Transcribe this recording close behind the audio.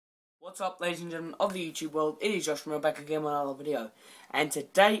What's up, ladies and gentlemen of the YouTube world? It is Josh from back again with another video, and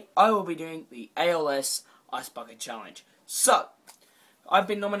today I will be doing the ALS Ice Bucket Challenge. So, I've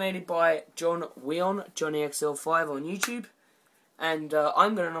been nominated by John Weon, JohnnyXL5 on YouTube, and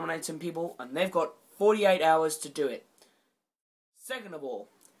I'm going to nominate some people, and they've got 48 hours to do it. Second of all,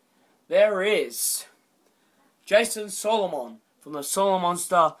 there is Jason Solomon from the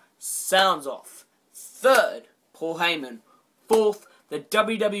SOLOMONSTER Sounds Off. Third, Paul Heyman. Fourth, the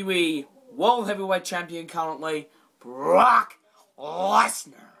WWE World Heavyweight Champion currently, Brock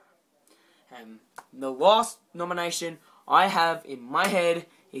LESNAR. And the last nomination I have in my head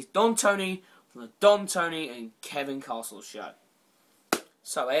is Don Tony from the Don Tony and Kevin Castle show.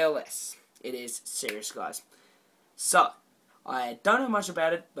 So, ALS. It is serious, guys. So, I don't know much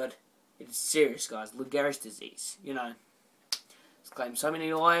about it, but it is serious, guys. Lou Gehrig's disease. You know, it's claimed so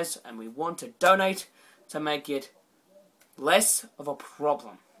many lives, and we want to donate to make it less of a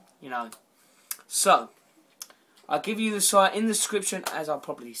problem, you know. So, I'll give you the site in the description, as I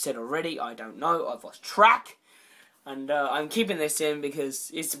probably said already. I don't know, I've lost track. And I'm keeping this in because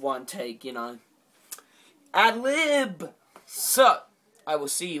it's one take, you know. Ad lib! So, I will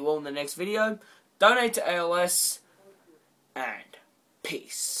see you all in the next video. Donate to ALS, and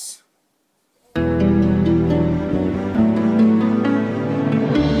peace.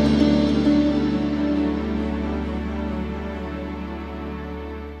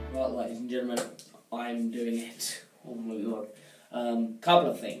 Ladies and gentlemen, I'm doing it. Oh my god.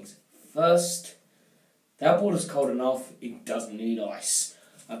 Couple of things. First, that water's cold enough, it doesn't need ice.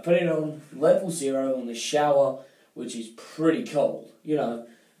 I put it on level 0 on the shower, which is pretty cold. You know,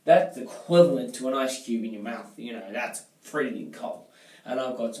 that's equivalent to an ice cube in your mouth. You know, that's pretty cold. And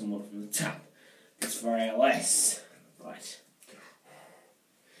I've got some water from the tap. It's for ALS. Right.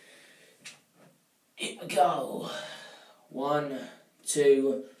 Here we go. 1,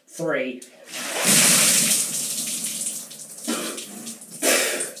 2, 3.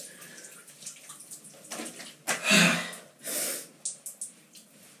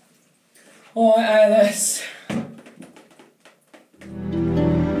 Alright, ALS.